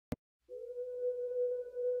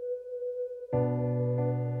I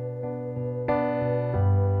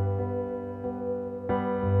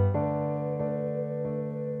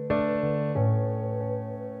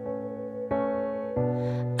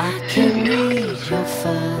can read your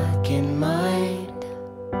fucking mind.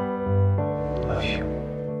 Love you.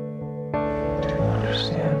 Do you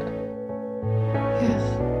understand?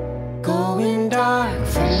 Yes. Going dark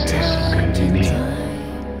from time to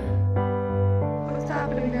time. What's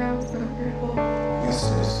happening now is not your fault. This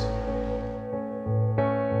is.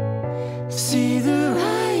 See the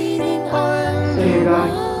writing on So the you're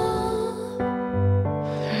back? wall.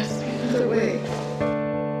 There's another way.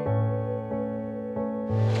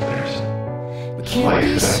 We can't Life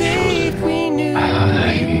be that I've safe, chosen. we knew I love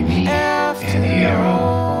that you beat me after in the arrow.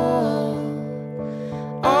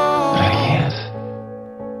 all. But I can't.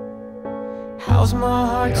 How's my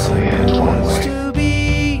heart It only ends one supposed way. to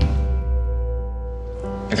be?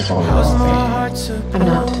 It's all How's wrong. my heart I'm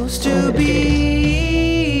not. supposed I'm to gonna do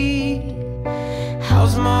be?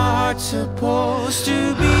 How's my heart supposed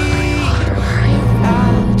to be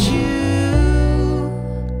without you?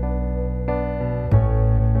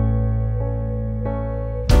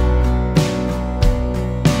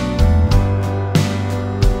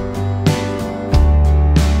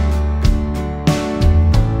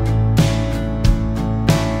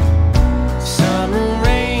 Summer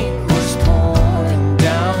rain was pouring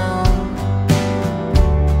down.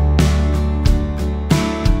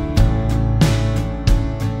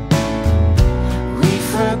 We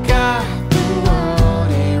forgot the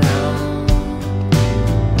world around.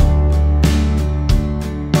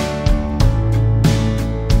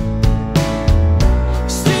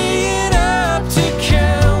 Staying up to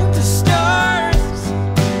count the stars.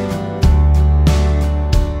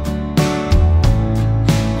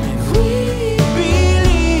 And we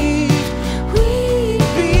believed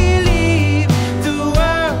the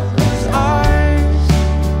world was ours.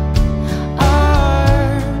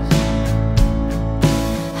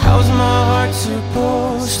 How's my heart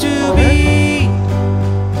supposed to be?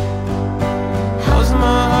 How's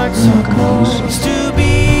my heart supposed to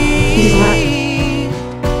be?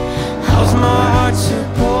 How's my heart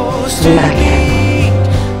supposed to be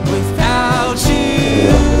without you?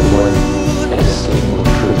 It's the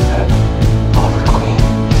truth that Oliver Queen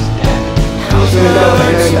is dead. How's my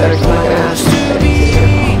heart It's not gonna happen. supposed to be?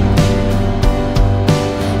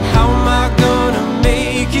 How am I gonna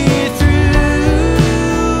make it through?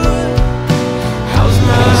 How's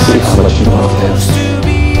my see heart how much you love him. supposed to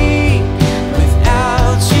be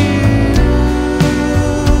without you?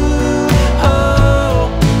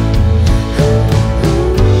 Oh.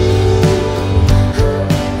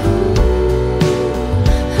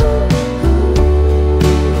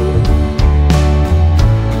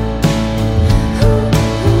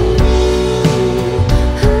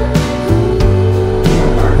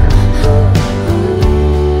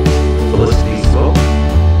 Olicity spoke.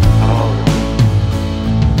 Oh,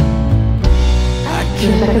 I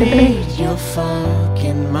can read your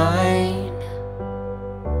fucking mind.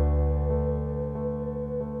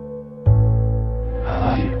 I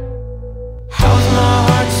love you. How's my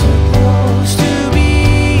heart supposed to be?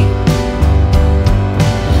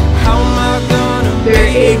 How am I gonna There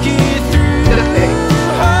make is it through? nothing.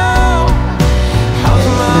 Oh, how's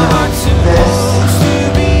my heart supposed to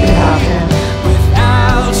be Without him.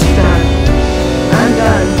 without you? Done. I'm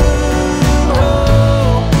done.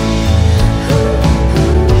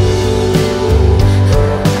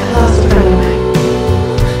 I lost a friend of mine.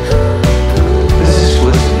 This is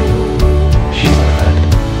Felicity. She's my friend.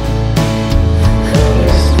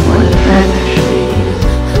 He's more than a friend, actually.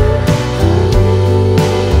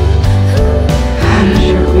 I'm not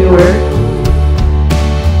sure who we were.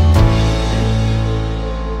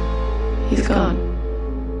 He's gone.